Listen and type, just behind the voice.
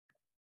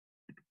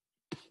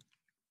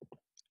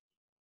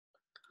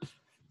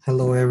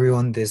Hello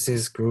everyone, this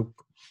is Group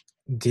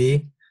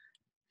D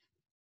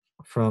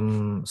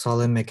from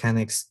Solid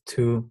Mechanics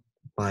 2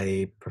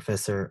 by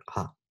Professor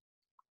Ha.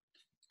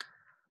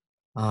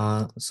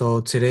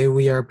 So today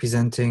we are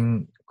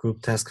presenting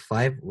Group Task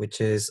 5, which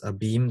is a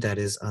beam that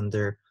is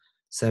under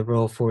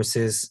several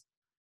forces,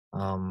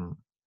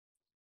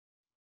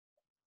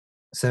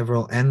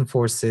 several N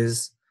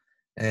forces,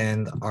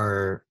 and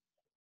our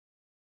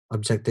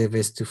objective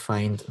is to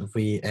find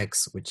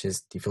Vx, which is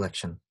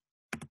deflection.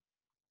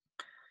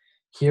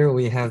 Here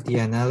we have the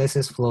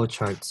analysis flow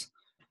charts.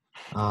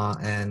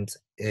 And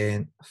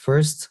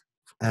first,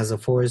 as a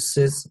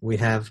forces, we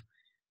have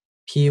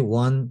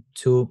P1,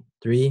 2,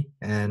 3,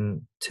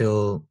 and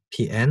till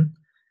Pn.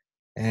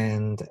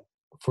 And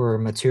for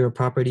material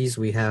properties,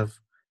 we have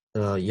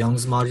the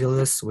Young's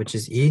modulus, which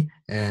is E,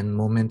 and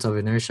moment of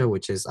inertia,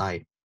 which is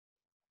I.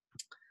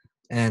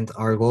 And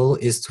our goal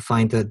is to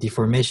find the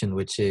deformation,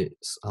 which is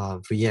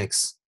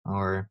Vx,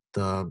 or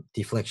the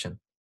deflection.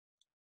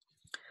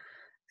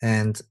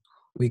 And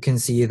we can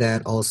see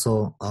that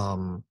also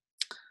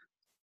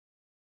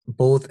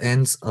both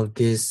ends of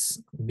this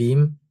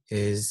beam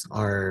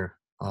are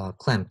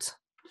clamped.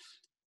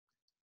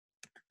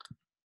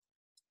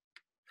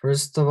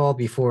 First of all,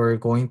 before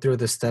going through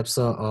the steps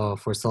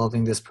for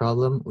solving this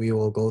problem, we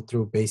will go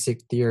through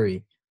basic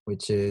theory,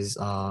 which is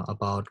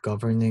about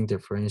governing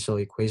differential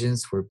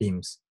equations for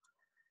beams.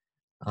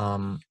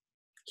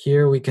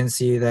 Here we can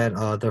see that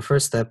the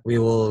first step, we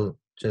will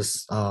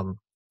just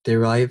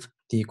derive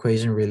the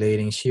equation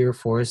relating shear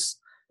force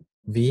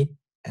V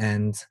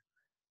and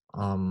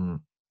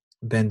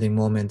bending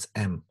moment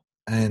M.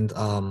 And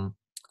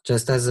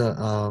just as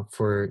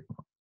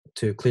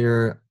to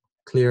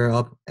clear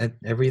up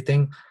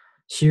everything,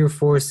 shear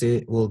force,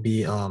 it will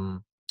be a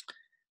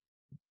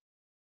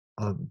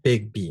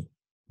big B,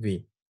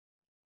 V.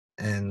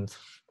 And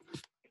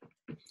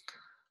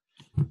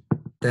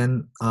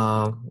then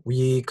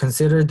we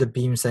consider the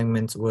beam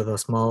segment with a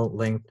small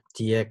length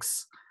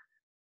dx,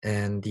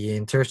 and the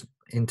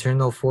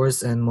internal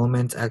force and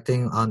moment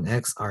acting on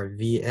x are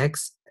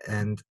Vx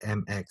and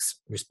Mx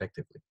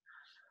respectively.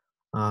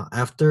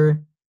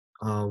 After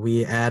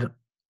we add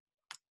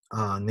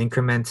an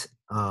increment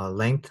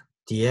length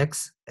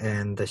dx,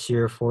 and the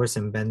shear force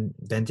and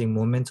bending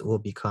moment will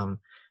become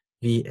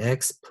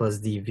Vx plus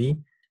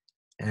dV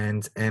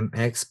and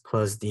Mx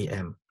plus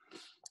dm.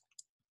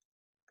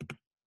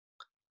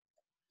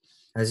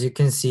 As you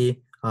can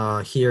see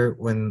here,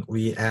 when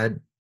we add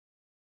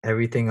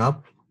everything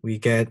up, we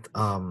get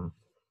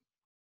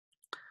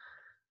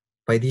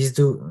by these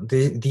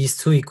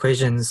two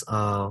equations,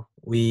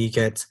 we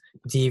get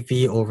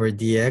dv over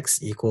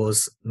dx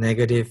equals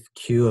negative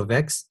q of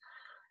x,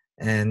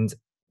 and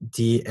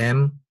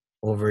dm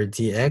over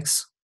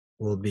dx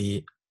will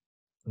be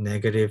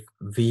negative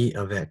v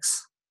of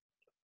x.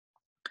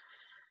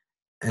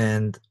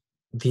 And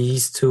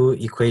these two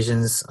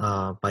equations,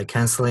 by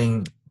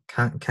canceling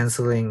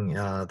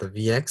the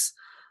vx,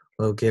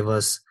 will give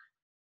us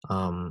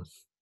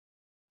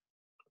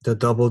the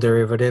double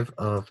derivative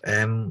of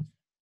m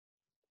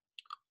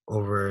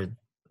over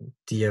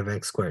d of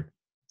x squared,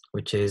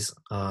 which is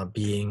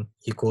being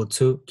equal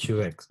to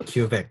q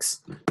of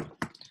x.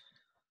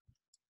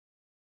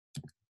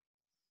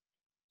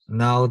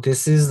 Now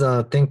this is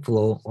the think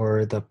flow,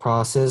 or the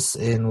process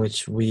in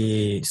which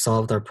we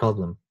solved our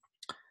problem.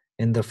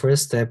 In the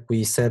first step,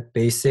 we set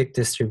basic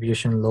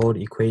distribution load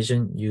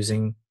equation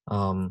using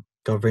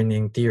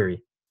governing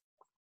theory.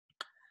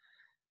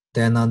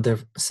 Then on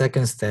the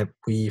second step,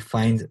 we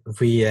find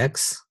V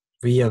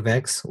of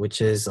x, which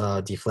is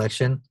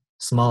deflection,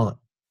 small.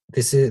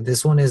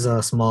 This one is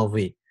a small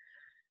v.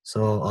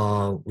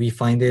 So we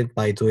find it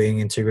by doing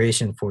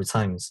integration 4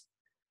 times.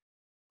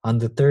 On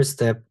the third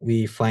step,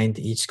 we find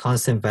each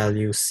constant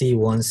value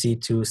C1,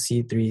 C2,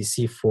 C3,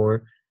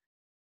 C4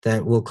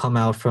 that will come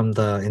out from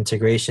the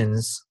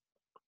integrations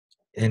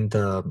in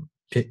the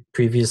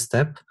previous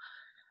step.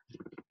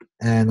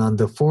 And on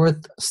the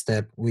fourth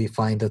step, we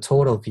find the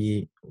total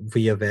V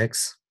of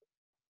x,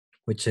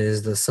 which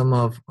is the sum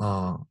of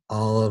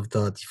all of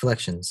the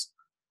deflections.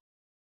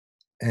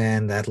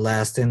 And at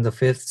last, in the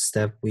fifth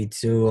step, we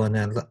do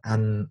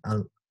an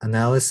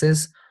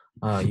analysis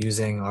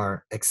using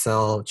our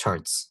Excel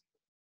charts.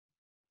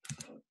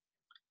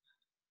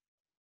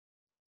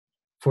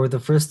 For the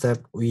first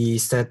step, we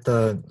set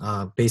the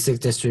basic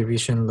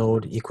distribution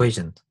load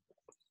equation.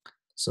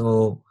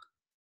 So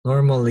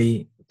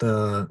normally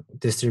the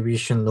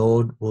distribution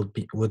load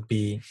would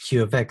be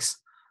Q of x,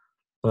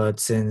 but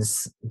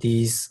since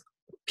these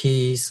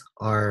P's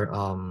are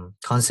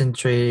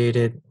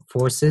concentrated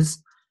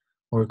forces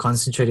or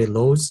concentrated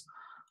loads,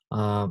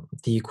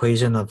 the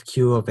equation of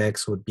Q of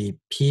x would be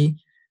P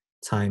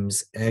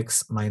times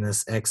x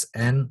minus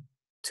xn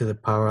to the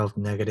power of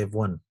negative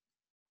 1,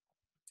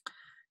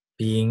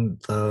 being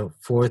the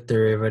fourth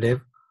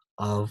derivative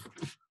of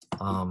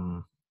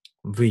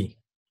V.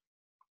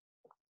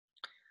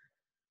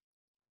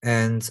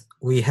 And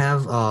we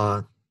have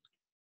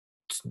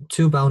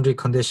two boundary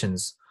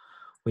conditions,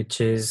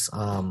 which is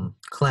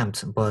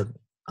clamped, but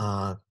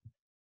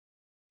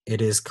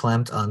it is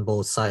clamped on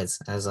both sides,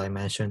 as I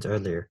mentioned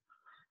earlier.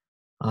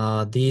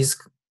 These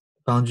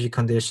boundary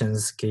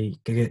conditions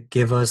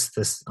give us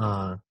this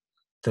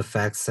the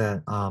facts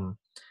that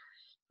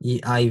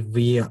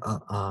EIV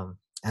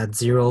at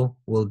 0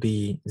 will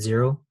be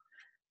 0,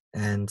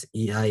 and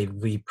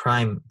EIV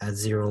prime at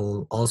 0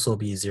 will also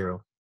be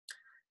 0.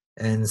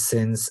 And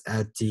since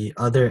at the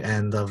other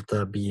end of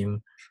the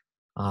beam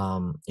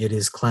it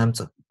is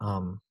clamped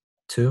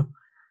too,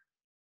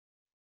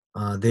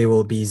 they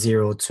will be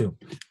 0 too.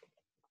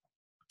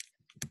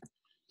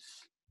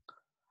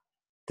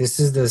 This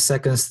is the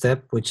second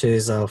step, which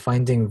is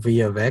finding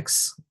V of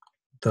x,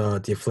 the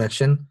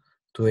deflection,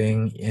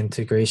 doing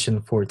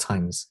integration 4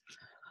 times.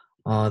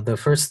 The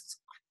first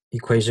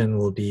equation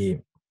will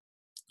be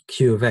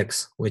Q of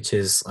x, which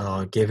is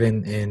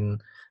given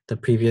in the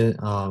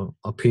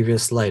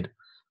previous slide,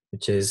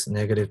 which is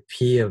negative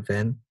P of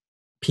n,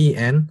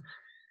 Pn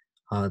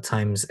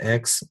times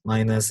x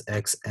minus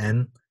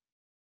xn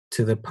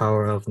to the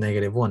power of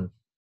negative 1.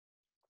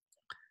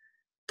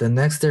 The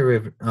next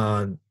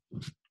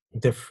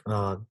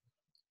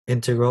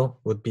integral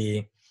would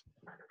be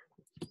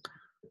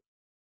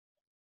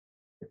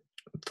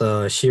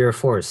the shear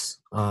force,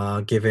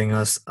 giving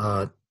us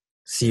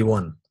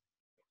C1.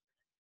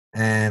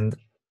 And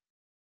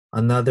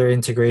another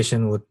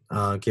integration would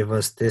give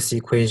us this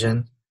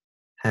equation,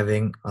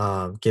 giving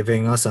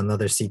us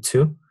another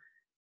C2.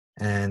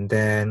 And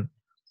then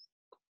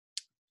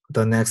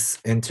the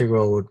next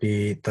integral would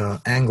be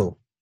the angle.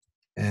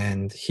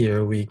 And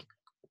here we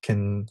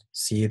can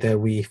see that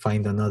we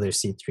find another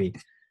C3.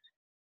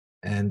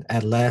 And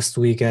at last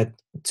we get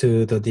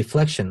to the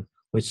deflection,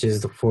 which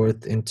is the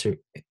fourth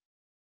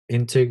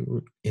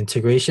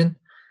integration.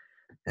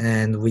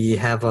 And we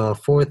have a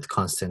fourth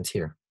constant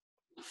here.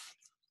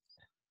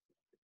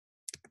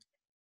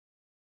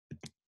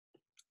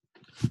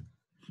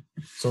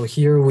 So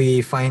here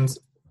we find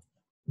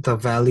the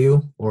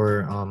value,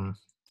 or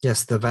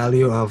the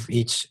value of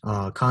each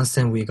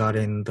constant we got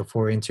in the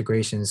 4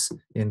 integrations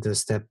in the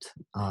step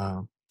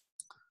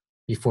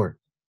before.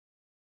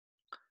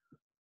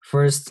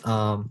 First,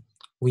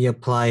 we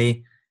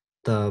apply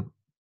the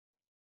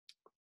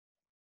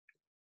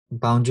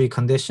boundary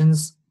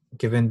conditions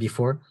given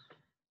before,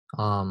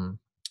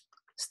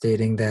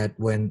 stating that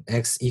when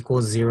x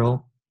equals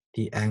 0,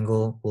 the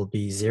angle will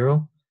be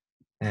 0,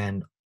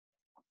 and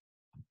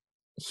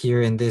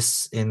here in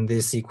this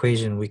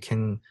equation we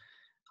can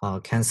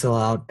cancel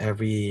out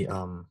every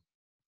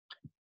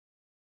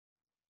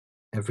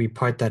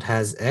part that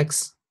has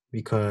x,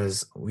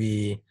 because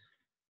we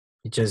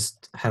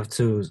just have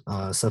to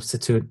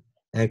substitute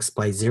x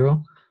by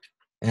 0,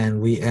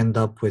 and we end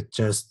up with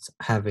just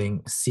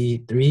having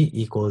C3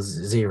 equals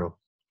 0.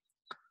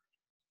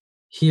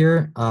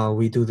 Here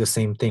we do the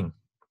same thing.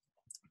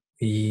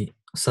 We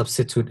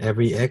substitute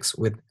every x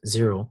with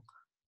 0,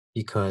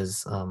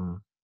 because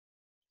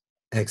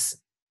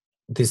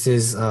this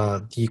is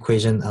the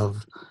equation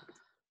of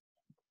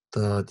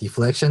the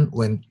deflection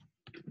when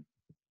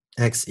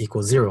x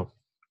equals 0.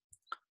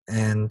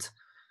 And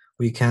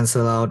we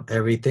cancel out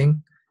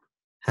everything,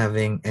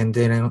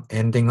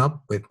 ending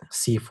up with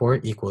C4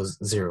 equals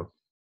 0.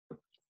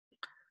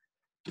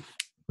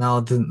 Now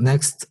the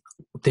next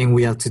thing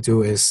we have to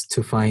do is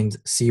to find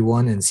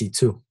C1 and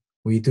C2.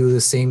 We do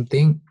the same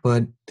thing,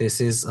 but this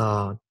is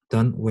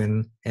done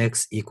when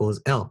x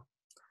equals L.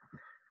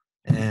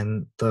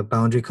 And the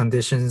boundary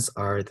conditions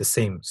are the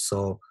same,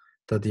 so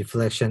the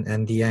deflection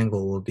and the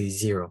angle will be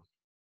 0.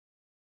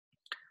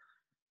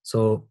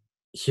 So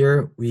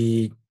here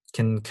we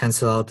can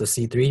cancel out the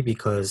C3,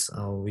 because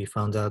we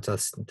found out that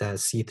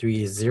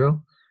C3 is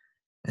 0.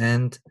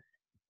 And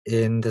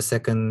in the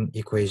second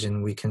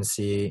equation, we can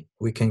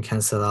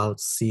cancel out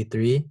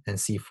C3 and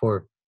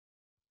C4.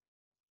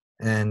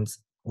 And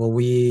what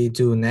we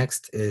do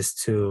next is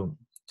to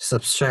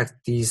subtract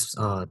these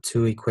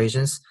 2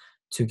 equations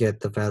to get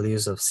the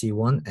values of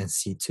C1 and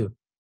C2.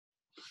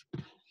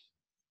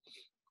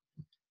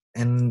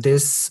 And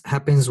this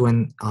happens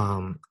when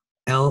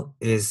L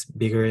is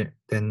bigger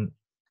than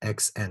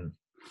xn.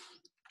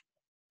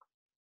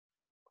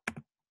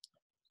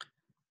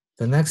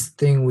 The next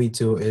thing we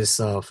do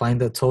is find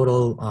the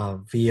total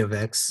V of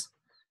x,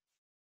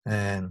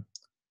 and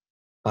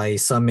by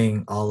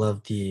summing all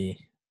of the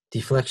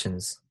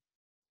deflections.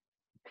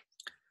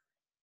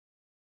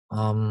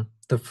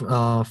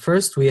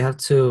 First, we have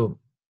to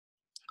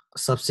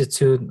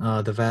substitute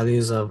the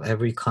values of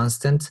every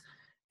constant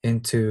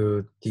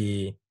into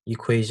the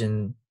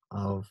equation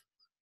of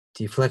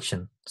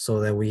deflection, so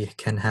that we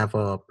can have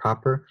a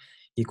proper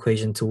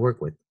equation to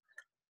work with.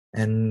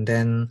 And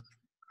then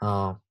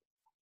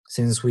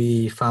since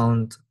we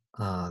found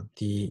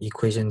the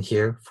equation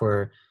here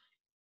for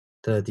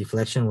the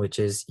deflection, which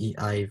is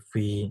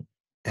EIVN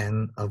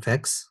of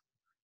x,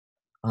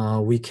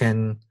 we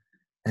can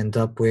end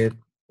up with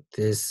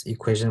this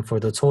equation for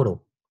the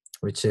total,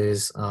 which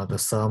is the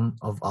sum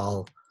of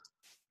all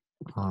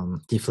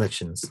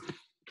deflections.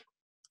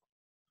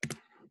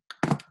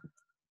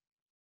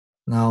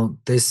 Now,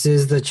 this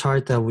is the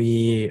chart that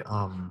we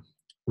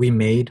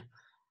made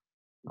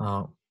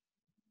uh,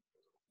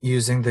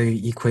 using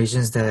the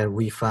equations that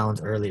we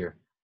found earlier.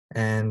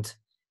 And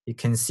you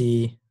can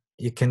see,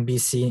 it can be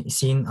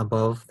seen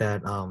above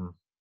that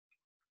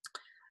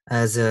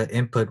as an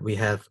input we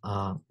had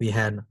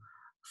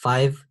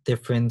five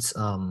different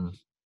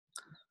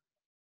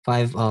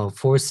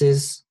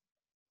forces,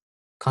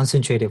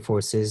 concentrated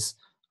forces,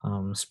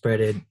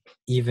 spread it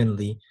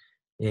evenly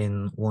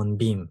in one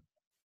beam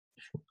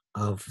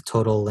of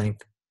total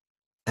length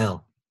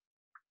L,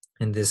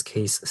 in this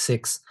case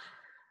 6.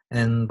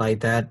 And by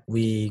that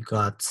we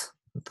got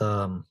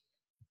the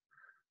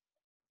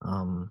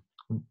um,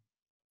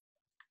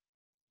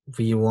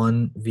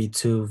 V1,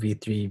 V2,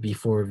 V3,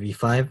 V4,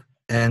 V5,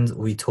 and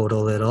we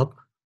total it up,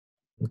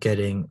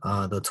 getting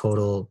the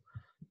total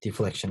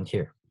deflection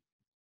here.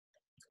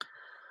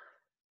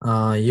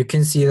 You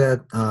can see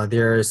that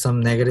there are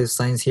some negative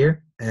signs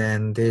here,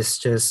 and this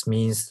just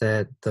means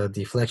that the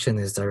deflection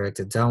is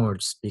directed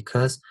downwards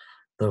because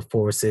the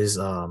forces,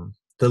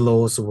 the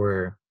loads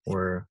were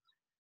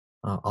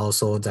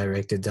also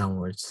directed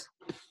downwards.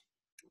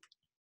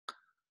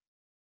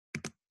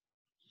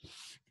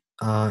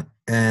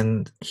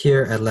 And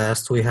here at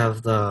last we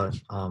have the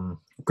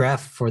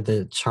graph for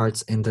the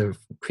charts in the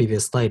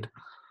previous slide.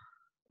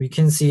 We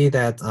can see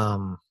that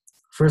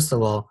first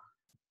of all,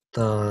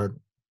 the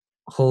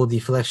whole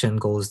deflection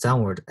goes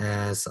downward,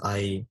 as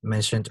I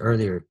mentioned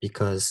earlier,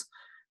 because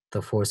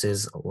the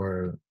forces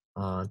were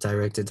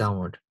directed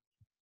downward.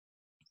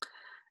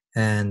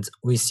 And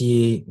we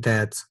see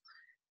that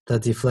the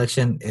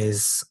deflection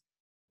is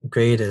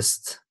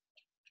greatest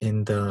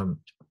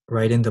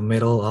right in the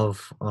middle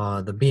of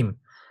the beam.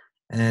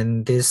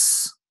 And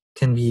this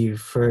can be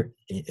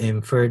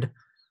inferred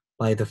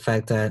by the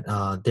fact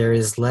that there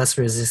is less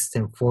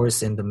resistant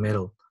force in the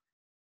middle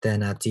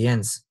than at the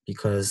ends,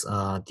 because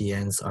the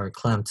ends are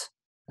clamped,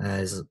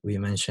 as we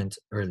mentioned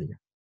earlier.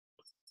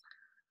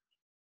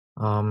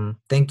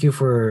 Thank you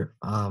for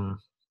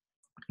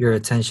your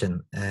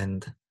attention,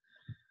 and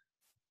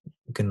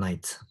good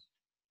night.